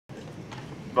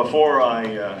Before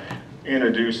I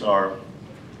introduce our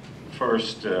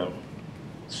first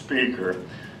speaker,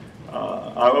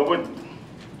 I would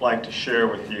like to share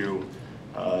with you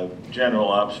a general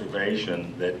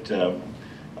observation that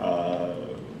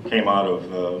came out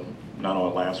of not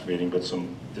only last meeting but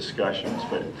some discussions.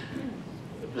 But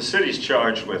the city's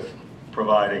charged with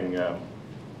providing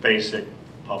basic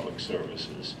public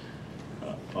services,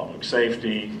 public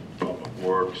safety, public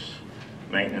works,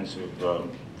 maintenance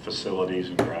of facilities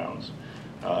and grounds.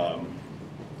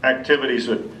 Activities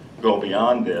that go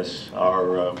beyond this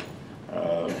are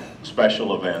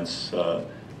special events,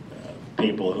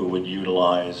 people who would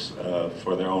utilize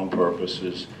for their own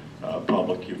purposes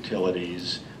public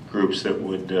utilities, groups that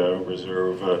would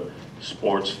reserve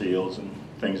sports fields and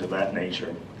things of that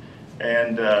nature.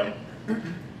 And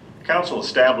council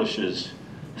establishes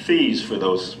fees for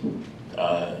those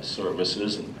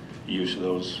services and use of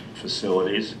those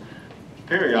facilities.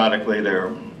 Periodically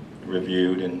they're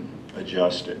reviewed and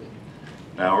adjusted.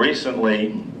 Now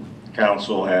recently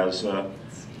council has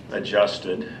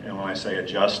adjusted, and when I say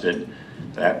adjusted,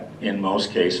 that in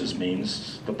most cases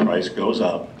means the price goes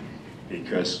up,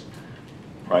 because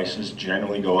prices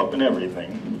generally go up in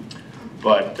everything,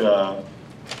 but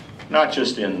not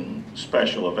just in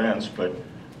special events, but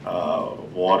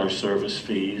water service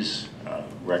fees,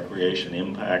 recreation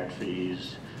impact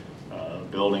fees,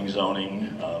 building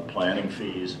zoning, planning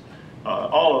fees,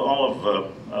 all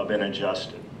have been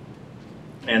adjusted.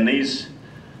 And these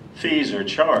fees are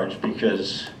charged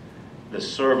because the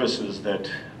services that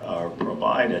are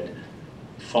provided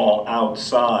fall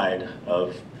outside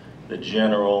of the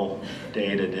general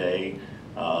day-to-day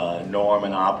norm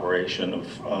and operation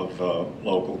of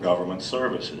local government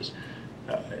services.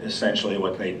 Essentially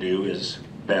what they do is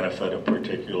benefit a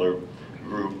particular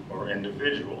group or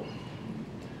individual.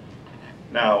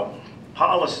 Now,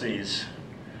 policies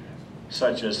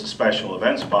such as the special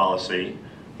events policy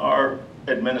are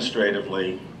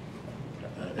administratively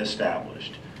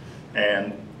established,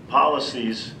 and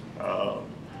policies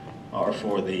are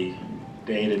for the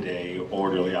day-to-day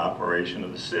orderly operation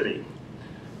of the city.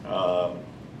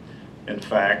 In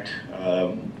fact,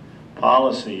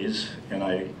 policies, and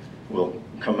I will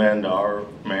commend our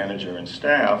manager and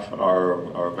staff,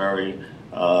 are very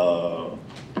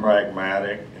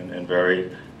pragmatic and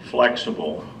very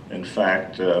flexible. In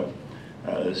fact,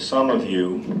 some of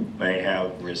you may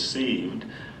have received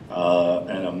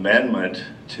an amendment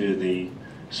to the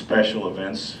special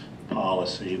events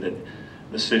policy that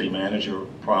the city manager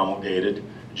promulgated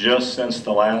just since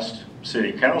the last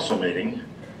city council meeting,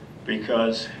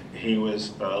 because he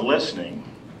was listening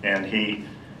and he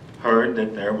heard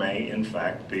that there may in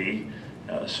fact be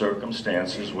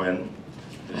circumstances when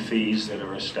the fees that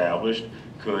are established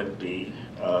could be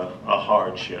a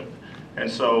hardship. And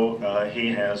so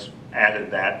he has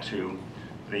added that to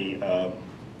the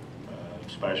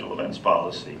special events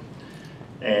policy.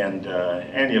 And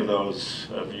any of those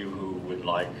of you who would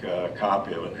like a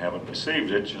copy of it and haven't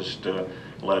received it, just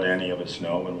let any of us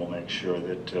know and we'll make sure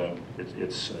that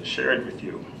it's shared with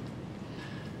you.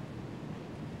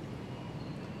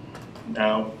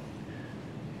 Now,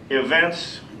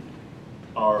 events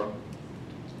are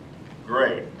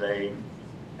great. They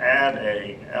add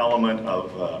an element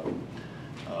of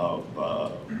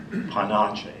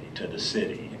panache to the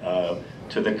city,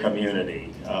 to the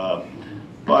community.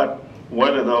 But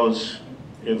whether those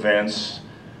events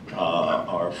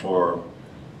are for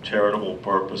charitable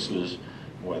purposes,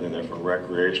 whether they're for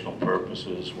recreational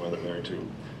purposes, whether they're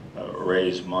to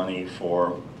raise money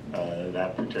for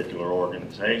that particular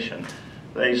organization,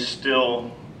 they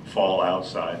still fall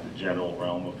outside the general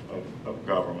realm of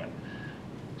government.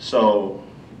 So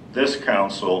this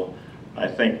council, I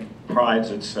think, prides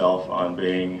itself on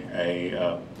being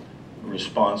a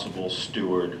responsible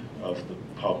steward of the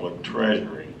public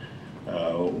treasury.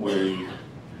 We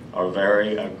are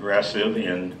very aggressive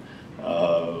in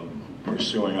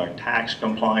pursuing our tax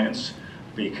compliance,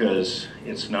 because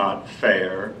it's not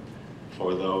fair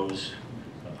for those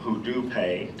who do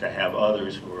pay to have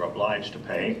others who are obliged to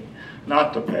pay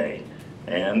not to pay.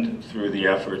 And through the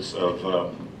efforts of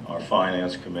our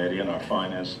finance committee and our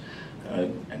finance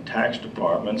and tax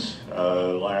departments,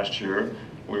 last year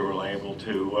we were able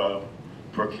to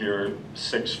procure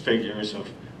 6 figures of,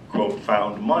 quote,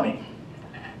 found money.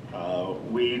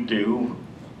 We do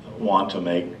want to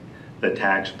make the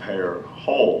taxpayer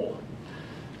whole.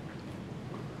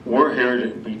 We're here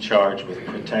to be charged with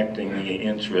protecting the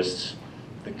interests,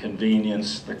 the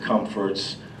convenience, the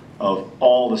comforts of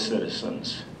all the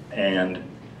citizens. And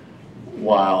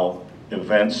while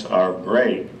events are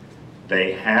great,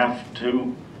 they have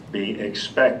to be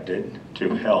expected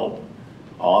to help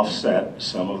offset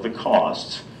some of the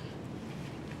costs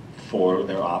for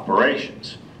their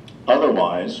operations.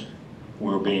 Otherwise,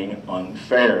 we're being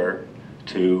unfair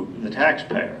to the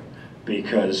taxpayer,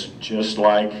 because just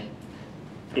like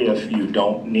if you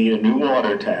don't need a new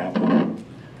water tap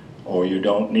or you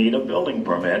don't need a building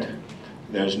permit,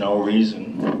 there's no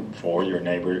reason for your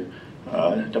neighbor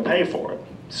to pay for it.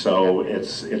 So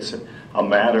it's a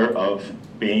matter of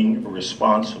being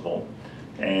responsible.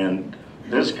 And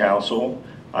this council,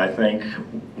 I think,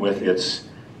 with its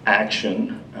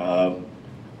action,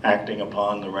 acting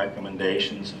upon the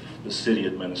recommendations of the city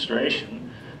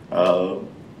administration,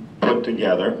 put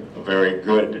together a very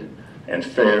good and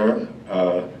fair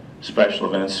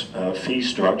special events fee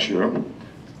structure.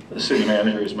 The city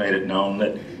manager has made it known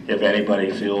that if anybody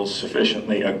feels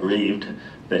sufficiently aggrieved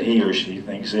that he or she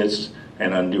thinks it's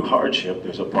an undue hardship,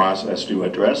 there's a process to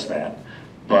address that.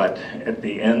 But at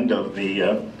the end of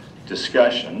the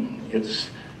discussion, it's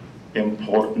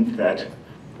important that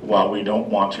while we don't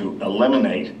want to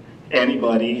eliminate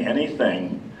anybody,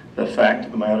 anything, the fact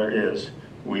of the matter is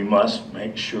we must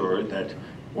make sure that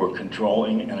we're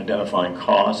controlling and identifying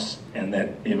costs and that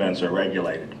events are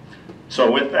regulated.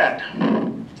 So with that,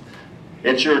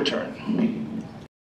 it's your turn.